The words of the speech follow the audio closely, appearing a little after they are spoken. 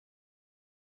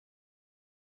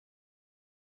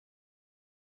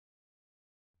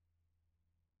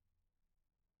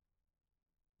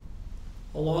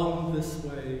Along this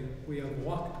way we have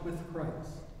walked with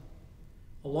Christ.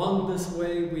 Along this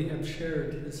way we have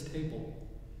shared his table.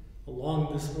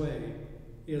 Along this way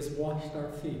he has washed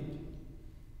our feet.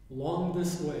 Along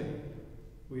this way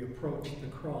we approach the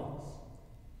cross.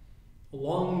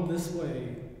 Along this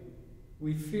way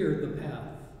we fear the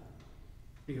path.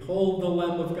 Behold the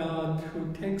Lamb of God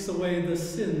who takes away the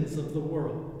sins of the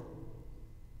world.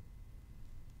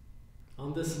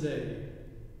 On this day,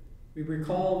 we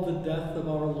recall the death of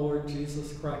our Lord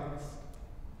Jesus Christ.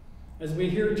 As we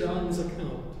hear John's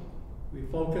account, we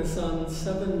focus on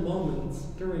 7 moments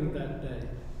during that day.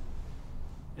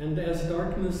 And as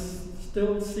darkness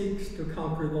still seeks to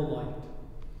conquer the light,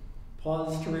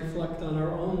 pause to reflect on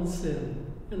our own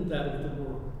sin and that of the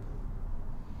world.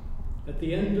 At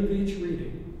the end of each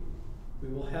reading, we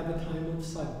will have a time of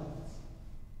silence.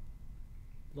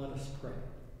 Let us pray.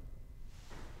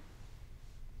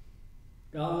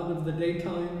 God of the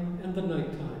daytime and the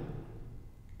nighttime,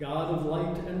 God of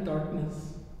light and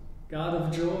darkness, God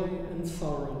of joy and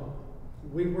sorrow,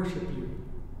 we worship you.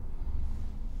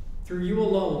 Through you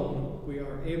alone, we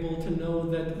are able to know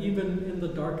that even in the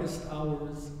darkest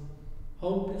hours,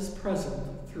 hope is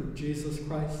present through Jesus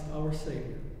Christ our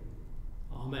Savior.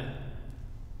 Amen.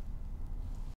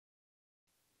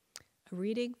 A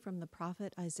reading from the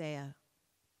prophet Isaiah.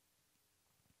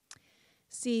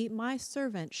 See, my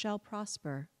servant shall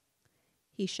prosper.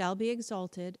 He shall be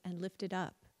exalted and lifted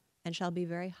up, and shall be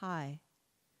very high.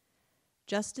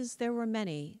 Just as there were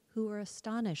many who were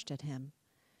astonished at him,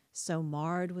 so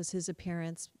marred was his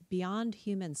appearance beyond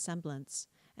human semblance,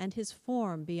 and his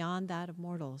form beyond that of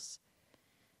mortals.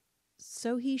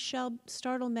 So he shall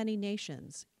startle many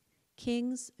nations.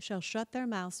 Kings shall shut their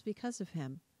mouths because of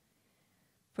him.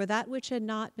 For that which had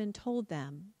not been told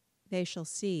them, they shall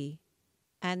see,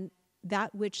 and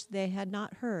that which they had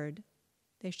not heard,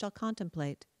 they shall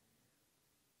contemplate.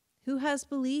 Who has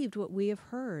believed what we have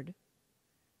heard?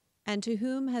 And to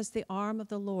whom has the arm of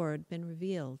the Lord been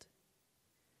revealed?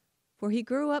 For he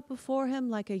grew up before him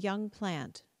like a young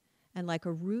plant, and like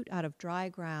a root out of dry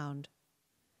ground.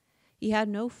 He had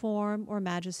no form or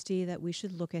majesty that we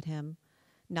should look at him,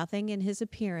 nothing in his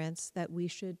appearance that we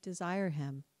should desire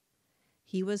him.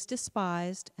 He was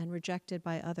despised and rejected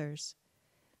by others,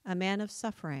 a man of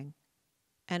suffering,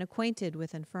 and acquainted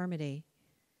with infirmity.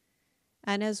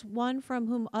 And as one from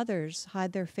whom others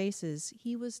hide their faces,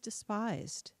 he was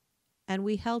despised, and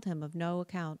we held him of no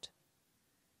account.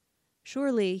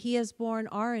 Surely he has borne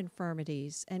our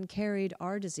infirmities and carried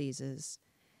our diseases,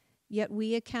 yet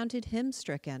we accounted him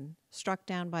stricken, struck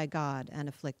down by God, and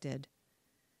afflicted.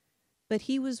 But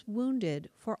he was wounded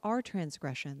for our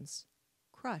transgressions,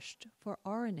 crushed for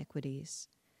our iniquities.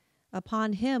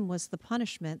 Upon him was the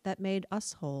punishment that made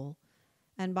us whole,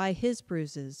 and by his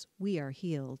bruises we are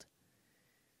healed.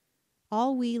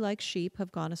 All we like sheep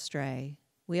have gone astray.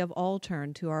 We have all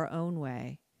turned to our own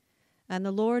way, and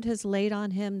the Lord has laid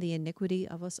on him the iniquity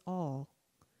of us all.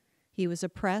 He was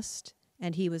oppressed,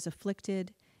 and he was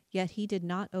afflicted, yet he did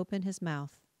not open his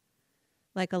mouth.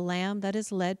 Like a lamb that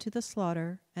is led to the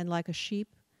slaughter, and like a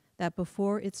sheep that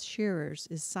before its shearers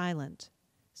is silent,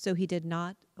 so he did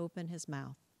not open his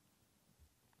mouth.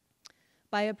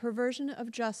 By a perversion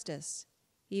of justice,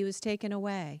 he was taken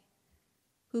away.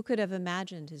 Who could have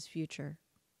imagined his future?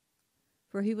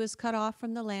 For he was cut off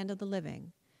from the land of the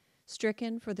living,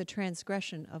 stricken for the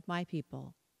transgression of my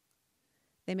people.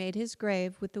 They made his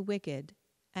grave with the wicked,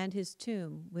 and his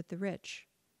tomb with the rich,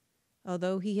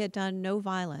 although he had done no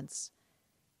violence,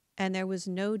 and there was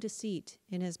no deceit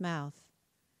in his mouth.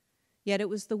 Yet it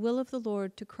was the will of the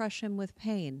Lord to crush him with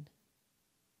pain.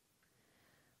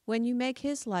 When you make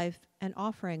his life an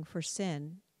offering for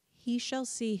sin, he shall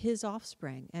see his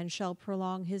offspring and shall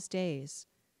prolong his days.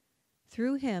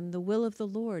 Through him the will of the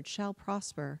Lord shall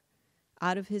prosper.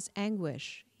 Out of his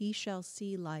anguish he shall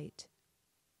see light.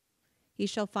 He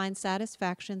shall find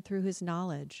satisfaction through his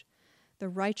knowledge. The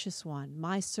righteous one,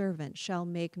 my servant, shall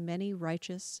make many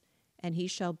righteous, and he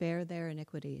shall bear their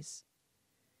iniquities.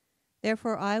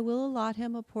 Therefore I will allot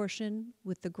him a portion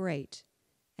with the great,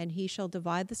 and he shall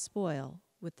divide the spoil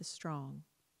with the strong.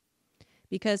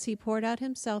 Because he poured out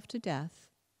himself to death,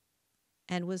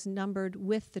 and was numbered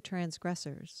with the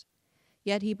transgressors,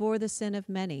 yet he bore the sin of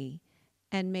many,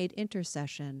 and made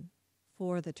intercession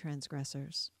for the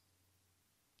transgressors.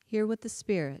 Hear what the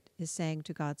Spirit is saying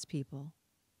to God's people.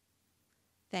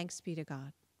 Thanks be to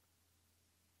God.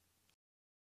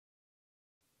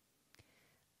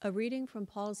 A reading from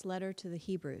Paul's letter to the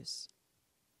Hebrews.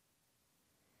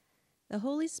 The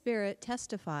Holy Spirit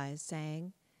testifies,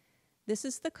 saying, "This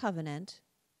is the covenant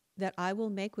that I will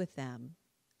make with them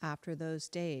after those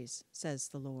days, says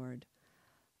the Lord.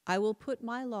 I will put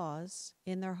my laws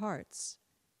in their hearts,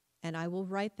 and I will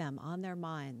write them on their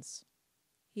minds.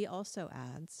 He also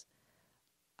adds,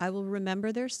 I will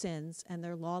remember their sins and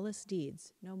their lawless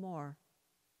deeds no more.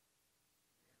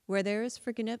 Where there is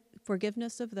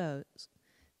forgiveness of those,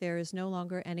 there is no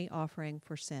longer any offering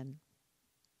for sin.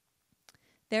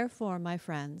 Therefore, my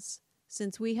friends,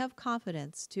 since we have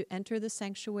confidence to enter the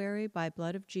sanctuary by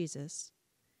blood of Jesus,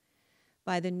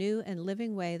 by the new and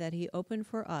living way that he opened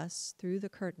for us through the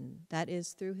curtain, that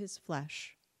is, through his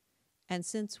flesh, and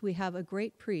since we have a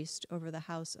great priest over the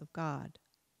house of God,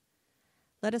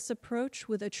 let us approach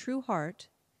with a true heart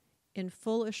in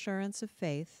full assurance of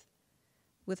faith,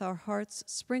 with our hearts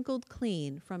sprinkled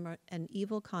clean from an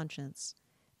evil conscience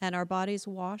and our bodies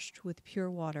washed with pure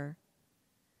water.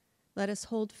 Let us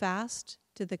hold fast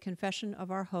to the confession of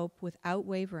our hope without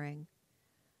wavering,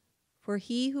 for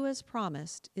he who has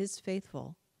promised is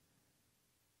faithful.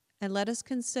 And let us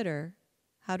consider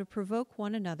how to provoke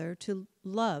one another to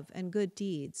love and good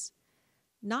deeds,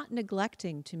 not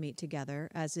neglecting to meet together,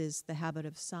 as is the habit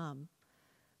of some,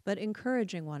 but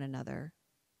encouraging one another,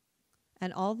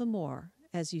 and all the more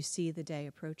as you see the day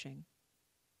approaching.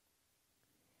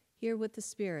 Hear what the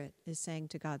Spirit is saying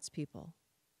to God's people.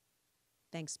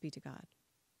 Thanks be to God.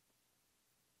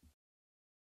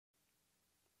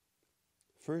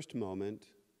 First moment,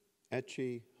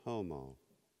 Ecce Homo.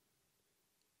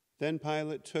 Then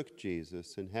Pilate took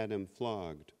Jesus and had him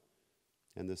flogged,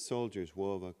 and the soldiers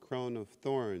wove a crown of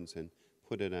thorns and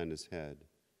put it on his head,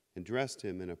 and dressed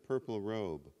him in a purple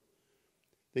robe.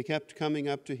 They kept coming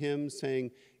up to him,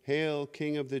 saying, Hail,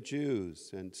 King of the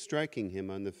Jews, and striking him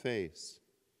on the face.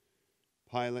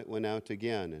 Pilate went out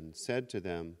again and said to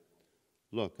them,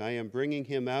 Look, I am bringing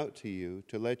him out to you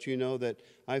to let you know that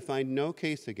I find no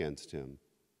case against him.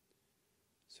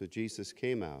 So Jesus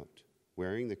came out,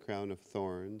 wearing the crown of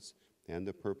thorns and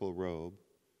the purple robe.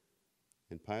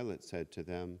 And Pilate said to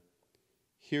them,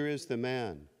 Here is the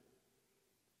man.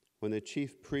 When the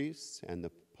chief priests and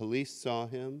the police saw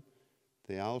him,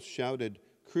 they all shouted,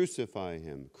 Crucify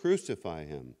him, crucify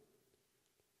him.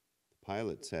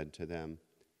 Pilate said to them,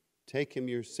 Take him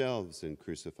yourselves and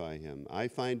crucify him. I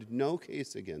find no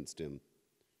case against him.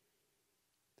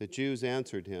 The Jews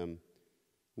answered him,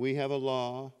 We have a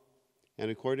law, and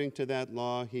according to that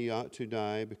law he ought to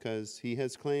die because he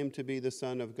has claimed to be the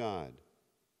Son of God.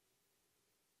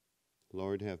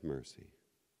 Lord, have mercy.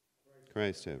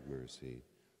 Christ, have mercy.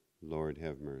 Lord,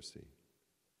 have mercy.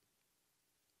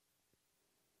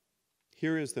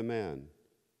 Here is the man,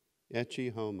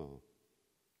 Ecce Homo.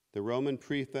 The Roman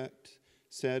prefect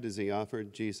said as he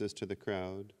offered Jesus to the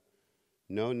crowd,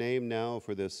 No name now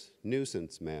for this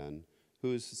nuisance man,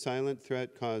 whose silent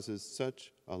threat causes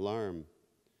such alarm.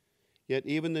 Yet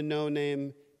even the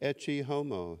no-name Ecce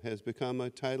Homo has become a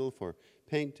title for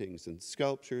paintings and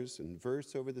sculptures and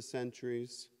verse over the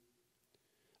centuries.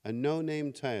 A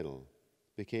no-name title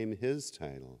became his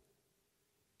title,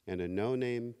 and a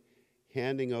no-name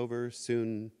handing over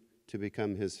soon to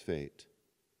become his fate.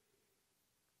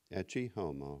 Ecce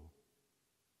Homo,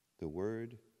 the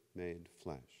Word made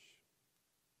flesh.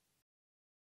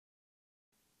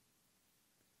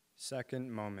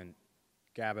 Second moment,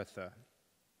 Gabbatha.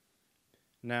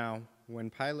 Now, when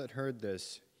Pilate heard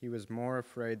this, he was more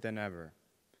afraid than ever.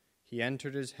 He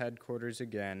entered his headquarters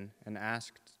again and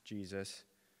asked Jesus,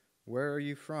 Where are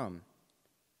you from?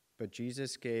 But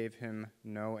Jesus gave him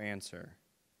no answer.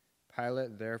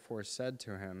 Pilate therefore said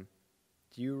to him,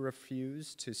 Do you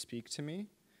refuse to speak to me?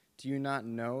 Do you not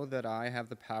know that I have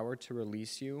the power to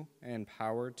release you and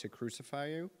power to crucify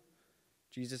you?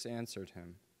 Jesus answered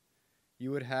him,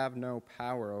 You would have no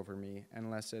power over me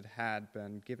unless it had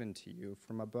been given to you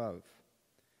from above.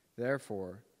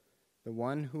 Therefore, the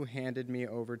one who handed me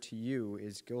over to you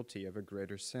is guilty of a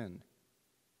greater sin.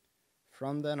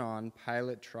 From then on,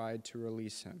 Pilate tried to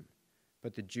release him,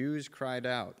 but the Jews cried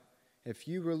out, If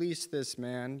you release this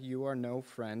man, you are no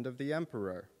friend of the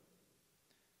emperor.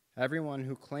 Everyone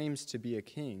who claims to be a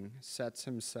king sets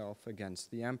himself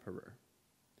against the emperor.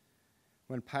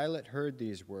 When Pilate heard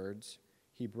these words,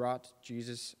 he brought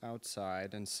Jesus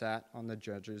outside and sat on the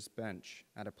judge's bench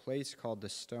at a place called the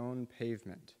Stone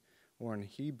Pavement, or in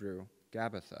Hebrew,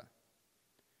 Gabbatha.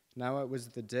 Now it was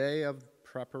the day of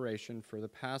preparation for the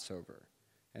Passover,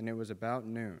 and it was about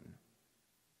noon.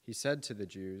 He said to the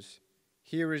Jews,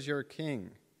 Here is your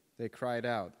king. They cried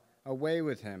out, Away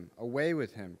with him,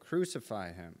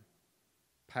 crucify him.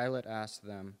 Pilate asked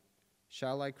them,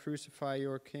 Shall I crucify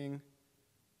your king?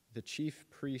 The chief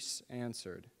priests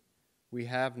answered, We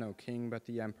have no king but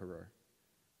the emperor.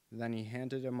 Then he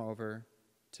handed him over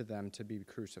to them to be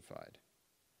crucified.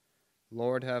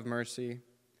 Lord, have mercy.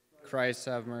 Christ,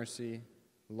 have mercy.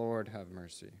 Lord, have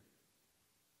mercy.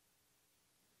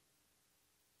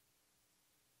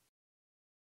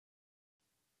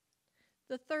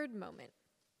 The third moment,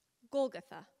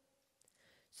 Golgotha.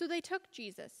 So they took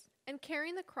Jesus, and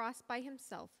carrying the cross by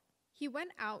himself, he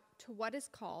went out to what is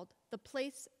called the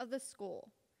place of the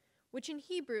skull, which in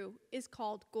Hebrew is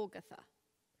called Golgotha.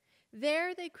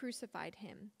 There they crucified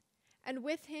him, and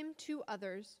with him 2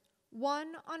 others,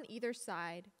 one on either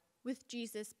side, with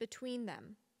Jesus between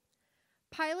them.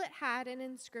 Pilate had an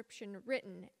inscription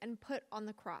written and put on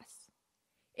the cross.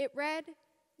 It read,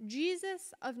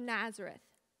 "Jesus of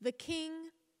Nazareth, the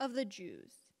King of the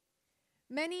Jews."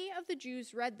 Many of the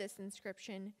Jews read this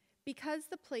inscription because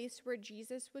the place where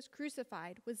Jesus was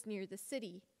crucified was near the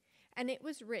city, and it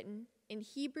was written in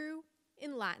Hebrew,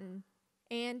 in Latin,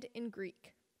 and in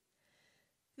Greek.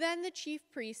 Then the chief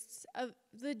priests of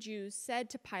the Jews said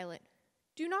to Pilate,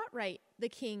 "Do not write the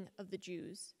King of the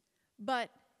Jews, but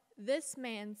this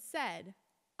man said,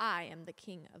 'I am the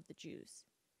King of the Jews.'"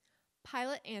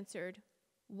 Pilate answered,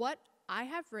 "What I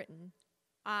have written,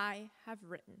 I have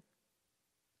written."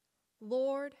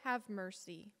 Lord, have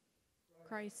mercy.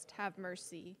 Christ, have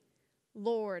mercy.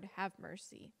 Lord, have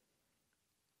mercy.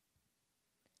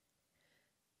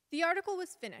 The article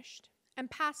was finished and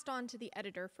passed on to the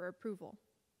editor for approval.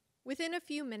 Within a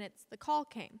few minutes, the call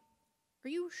came. "Are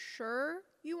you sure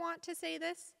you want to say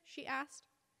this?" she asked.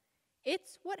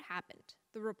 "It's what happened,"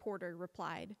 the reporter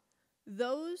replied.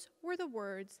 "Those were the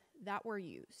words that were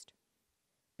used.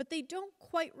 But they don't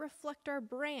quite reflect our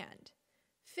brand,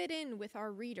 fit in with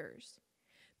our readers.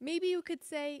 Maybe you could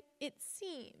say, 'It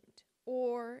seemed,'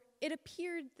 or 'It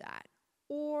appeared that,'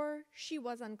 or 'She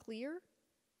was unclear.'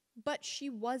 But she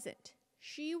wasn't.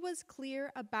 She was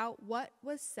clear about what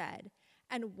was said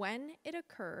and when it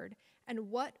occurred and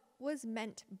what was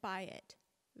meant by it.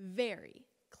 Very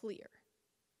clear."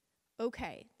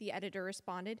 "Okay," the editor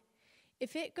responded.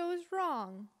 "If it goes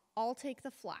wrong, I'll take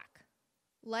the flak.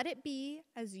 Let it be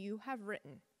as you have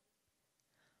written."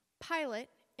 Pilate,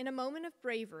 in a moment of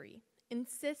bravery,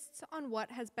 insists on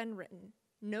what has been written.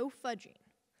 No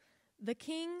fudging. The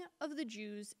King of the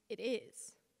Jews it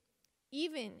is.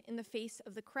 Even in the face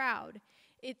of the crowd,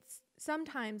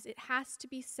 sometimes it has to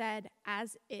be said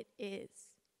as it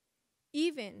is.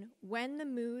 Even when the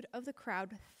mood of the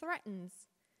crowd threatens,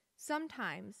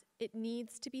 sometimes it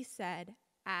needs to be said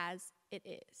as it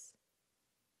is.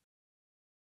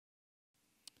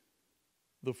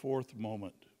 The fourth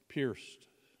moment, pierced.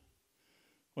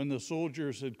 When the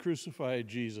soldiers had crucified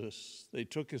Jesus, they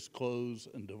took his clothes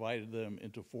and divided them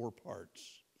into 4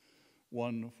 parts,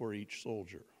 one for each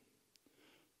soldier.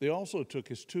 They also took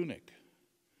his tunic.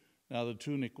 Now the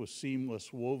tunic was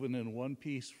seamless, woven in one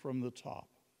piece from the top.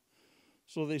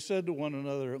 So they said to one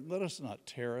another, "Let us not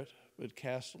tear it, but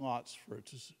cast lots for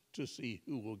it to see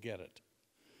who will get it."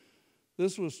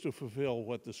 This was to fulfill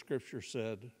what the scripture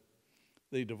said,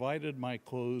 "They divided my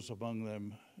clothes among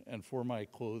them, and for my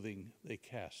clothing they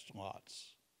cast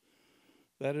lots."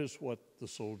 That is what the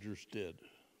soldiers did.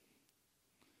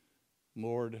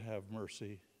 Lord, have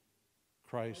mercy.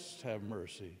 Christ, have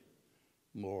mercy.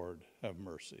 Lord, have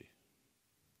mercy.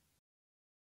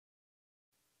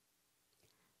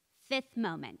 Fifth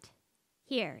moment.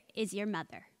 Here is your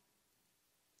mother.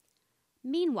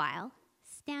 Meanwhile,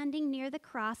 standing near the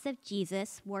cross of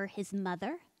Jesus were his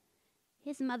mother's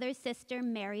sister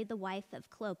Mary, the wife of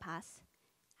Clopas,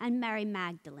 and Mary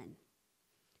Magdalene.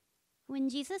 When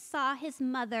Jesus saw his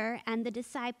mother and the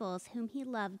disciples whom he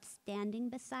loved standing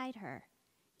beside her,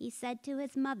 he said to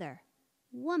his mother,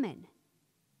 "Woman,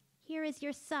 here is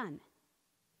your son."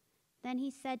 Then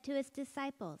he said to his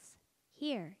disciples,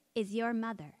 "Here is your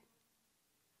mother."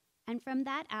 And from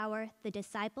that hour, the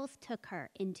disciples took her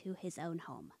into his own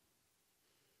home.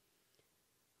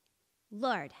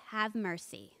 Lord, have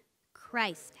mercy.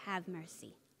 Christ, have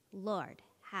mercy. Lord,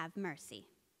 have mercy.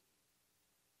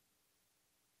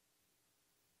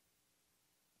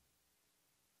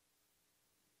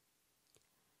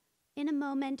 In a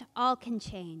moment, all can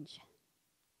change.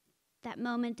 That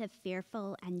moment of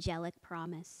fearful, angelic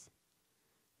promise.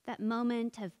 That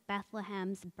moment of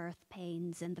Bethlehem's birth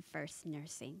pains and the first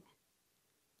nursing.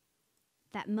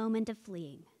 That moment of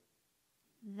fleeing.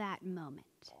 That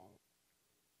moment.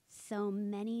 So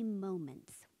many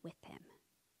moments with him.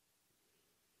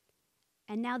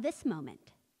 And now this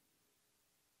moment,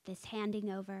 this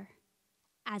handing over,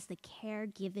 as the care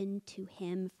given to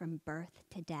him from birth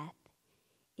to death,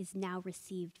 is now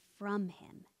received from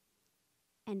him.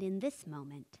 And in this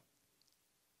moment,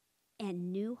 a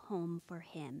new home for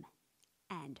him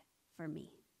and for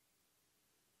me.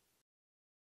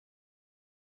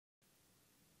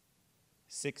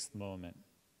 Sixth moment,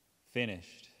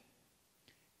 finished.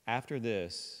 After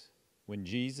this, when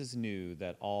Jesus knew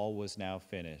that all was now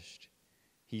finished,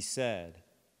 he said,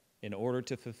 in order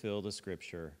to fulfill the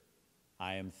scripture,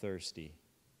 I am thirsty.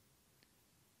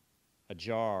 A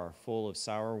jar full of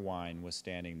sour wine was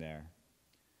standing there.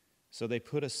 So they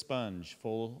put a sponge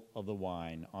full of the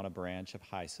wine on a branch of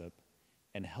hyssop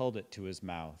and held it to his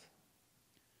mouth.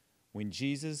 When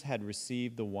Jesus had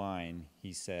received the wine,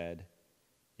 he said,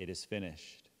 "It is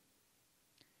finished."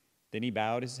 Then he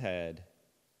bowed his head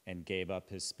and gave up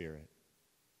his spirit.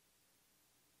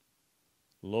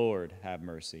 Lord, have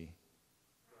mercy.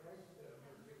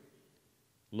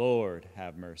 Lord,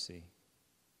 have mercy.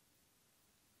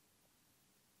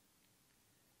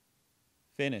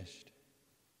 Finished.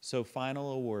 So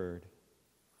final a word.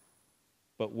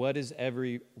 But what is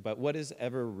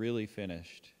ever really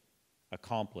finished,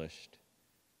 accomplished,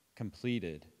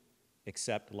 completed,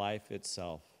 except life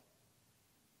itself?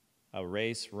 A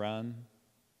race run,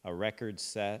 a record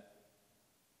set,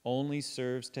 only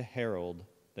serves to herald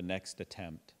the next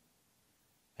attempt,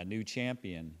 a new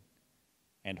champion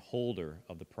and holder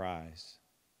of the prize.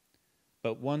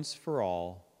 But once for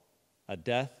all, a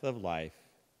death of life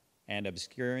and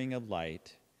obscuring of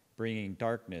light, bringing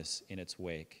darkness in its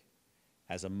wake,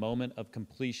 as a moment of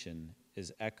completion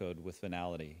is echoed with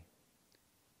finality.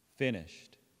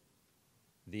 Finished,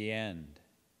 the end,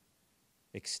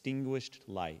 extinguished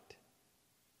light,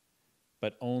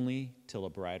 but only till a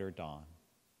brighter dawn.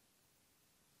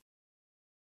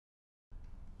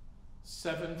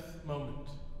 Seventh moment,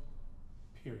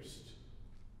 pierced.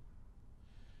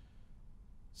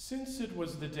 Since it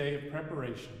was the day of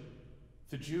preparation,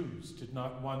 the Jews did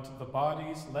not want the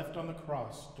bodies left on the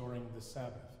cross during the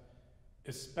Sabbath,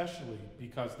 especially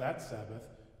because that Sabbath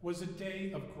was a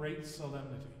day of great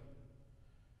solemnity.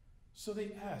 So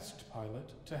they asked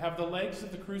Pilate to have the legs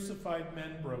of the crucified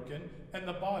men broken and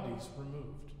the bodies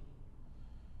removed.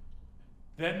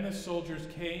 Then the soldiers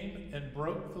came and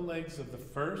broke the legs of the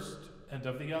first and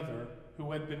of the other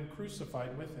who had been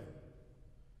crucified with him.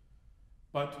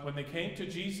 But when they came to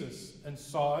Jesus and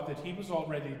saw that he was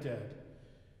already dead,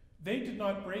 they did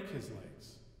not break his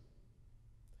legs.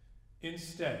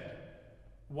 Instead,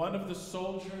 one of the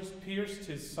soldiers pierced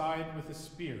his side with a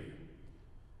spear,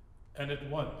 and at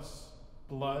once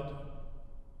blood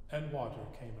and water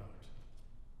came out.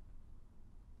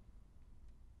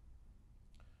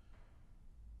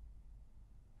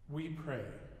 We pray.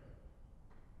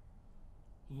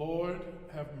 Lord,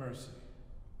 have mercy.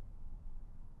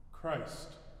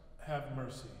 Christ, have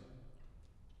mercy.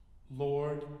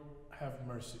 Lord, have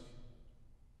mercy.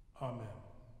 Amen.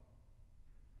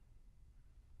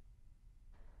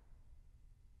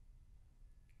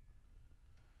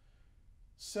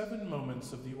 Seven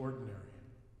moments of the ordinary.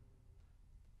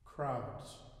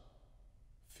 Crowds,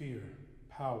 fear,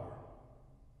 power,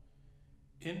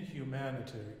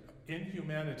 inhumanity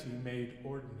made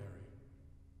ordinary.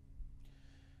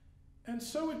 And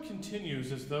so it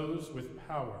continues as those with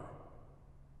power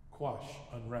quash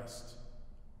unrest,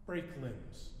 break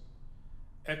limbs,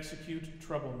 execute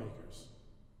troublemakers,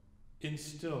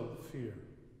 instill fear.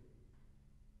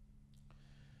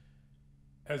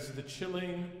 As the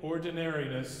chilling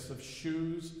ordinariness of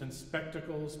shoes and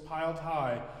spectacles piled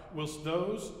high, whilst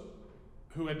those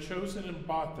who had chosen and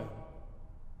bought them,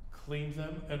 cleaned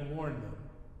them and worn them,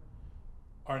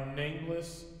 are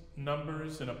nameless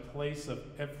numbers in a place of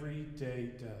everyday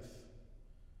death.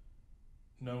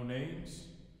 No names,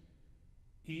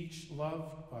 each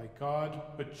loved by God,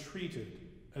 but treated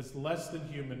as less than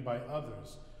human by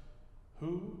others,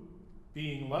 who,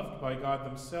 being loved by God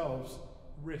themselves,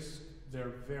 risk their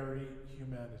very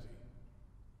humanity.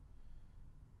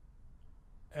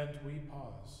 And we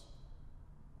pause,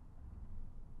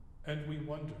 and we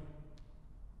wonder.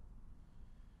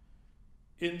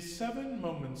 In 7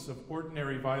 moments of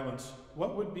ordinary violence,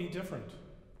 what would be different?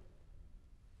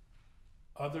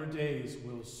 Other days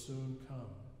will soon come.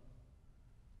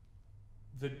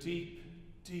 The deep,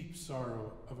 deep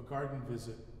sorrow of a garden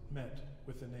visit met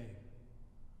with a name.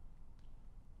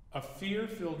 A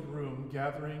fear-filled room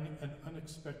gathering an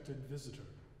unexpected visitor.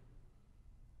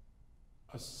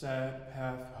 A sad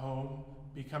path home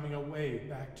becoming a way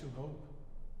back to hope.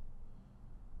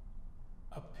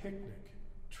 A picnic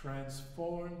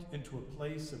transformed into a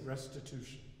place of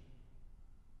restitution.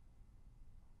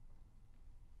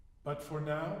 But for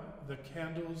now, the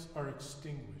candles are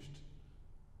extinguished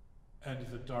and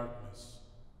the darkness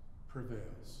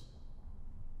prevails.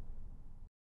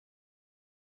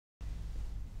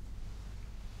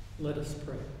 Let us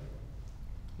pray.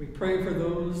 We pray for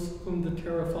those whom the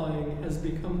terrifying has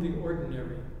become the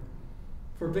ordinary,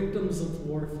 for victims of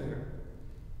warfare,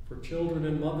 for children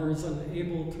and mothers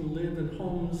unable to live in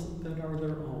homes that are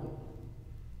their own,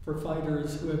 for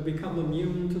fighters who have become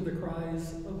immune to the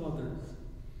cries of others,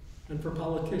 and for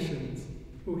politicians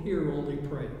who hear only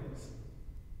praise.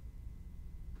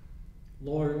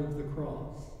 Lord of the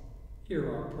cross, hear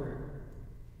our prayer.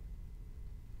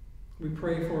 We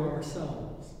pray for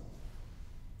ourselves.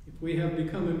 If we have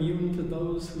become immune to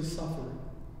those who suffer,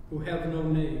 who have no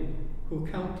name, who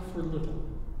count for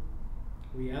little,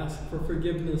 we ask for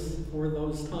forgiveness for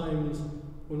those times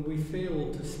when we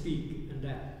fail to speak and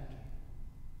act.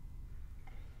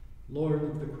 Lord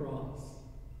of the cross,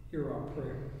 hear our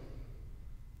prayer.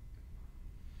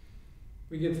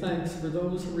 We give thanks for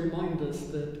those who remind us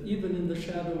that even in the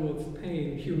shadow of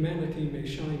pain, humanity may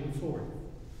shine forth.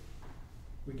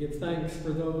 We give thanks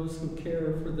for those who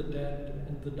care for the dead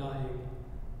and the dying,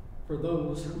 for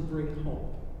those who bring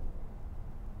hope.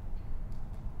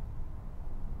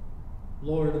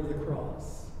 Lord of the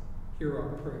cross, hear our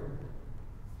prayer.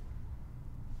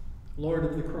 Lord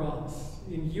of the cross,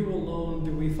 in you alone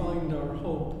do we find our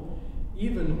hope,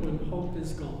 even when hope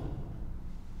is gone.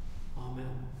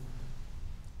 Amen.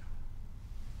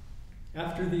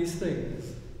 After these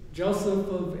things, Joseph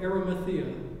of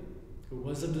Arimathea, who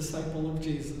was a disciple of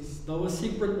Jesus, though a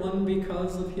secret one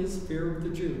because of his fear of the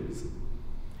Jews,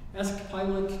 asked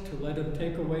Pilate to let him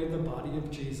take away the body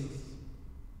of Jesus.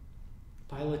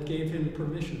 Pilate gave him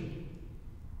permission,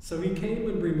 so he came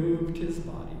and removed his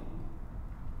body.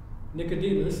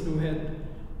 Nicodemus, who had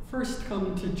first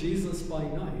come to Jesus by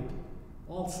night,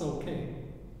 also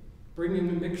came, bringing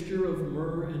a mixture of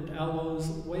myrrh and aloes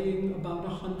weighing about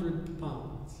 100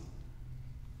 pounds.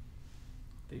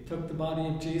 They took the body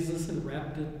of Jesus and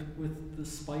wrapped it with the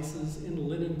spices in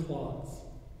linen cloths,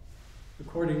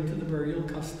 according to the burial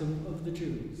custom of the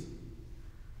Jews.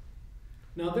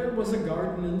 Now there was a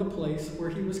garden in the place where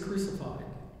he was crucified,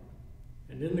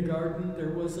 and in the garden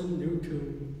there was a new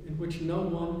tomb in which no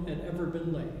one had ever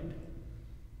been laid.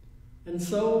 And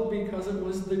so, because it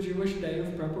was the Jewish day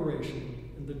of preparation,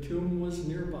 and the tomb was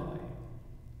nearby,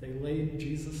 they laid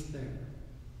Jesus there.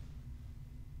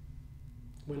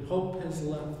 When hope has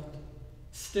left,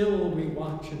 still we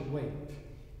watch and wait.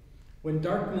 When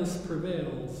darkness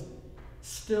prevails,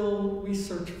 still we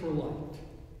search for light.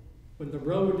 When the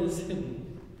road is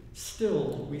hidden,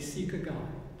 still we seek a guide.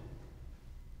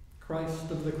 Christ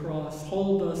of the cross,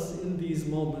 hold us in these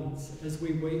moments as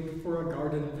we wait for a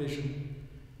garden vision,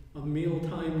 a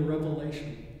mealtime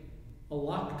revelation, a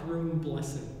locked room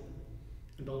blessing,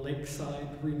 and a lakeside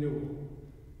renewal.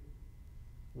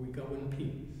 We go in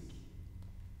peace.